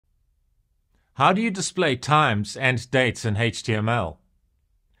How do you display times and dates in HTML?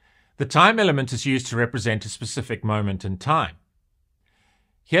 The time element is used to represent a specific moment in time.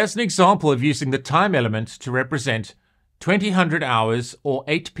 Here's an example of using the time element to represent 2000 hours or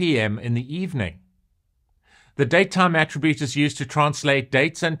 8 p.m. in the evening. The datetime attribute is used to translate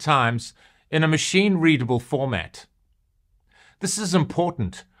dates and times in a machine-readable format. This is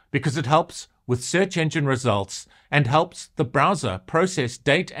important because it helps with search engine results and helps the browser process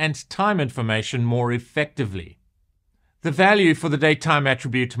date and time information more effectively. The value for the datetime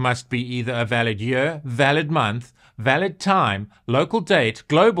attribute must be either a valid year, valid month, valid time, local date,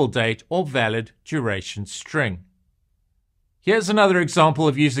 global date, or valid duration string. Here's another example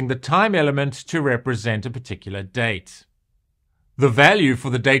of using the time element to represent a particular date. The value for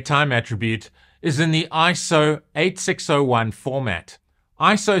the datetime attribute is in the ISO 8601 format.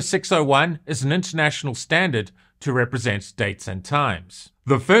 ISO 601 is an international standard to represent dates and times.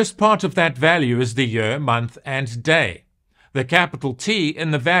 The first part of that value is the year, month, and day. The capital T in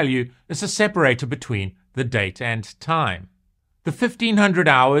the value is a separator between the date and time. The 1500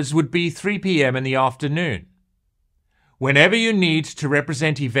 hours would be 3 p.m. in the afternoon. Whenever you need to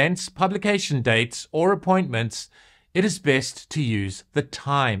represent events, publication dates, or appointments, it is best to use the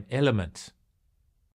time element.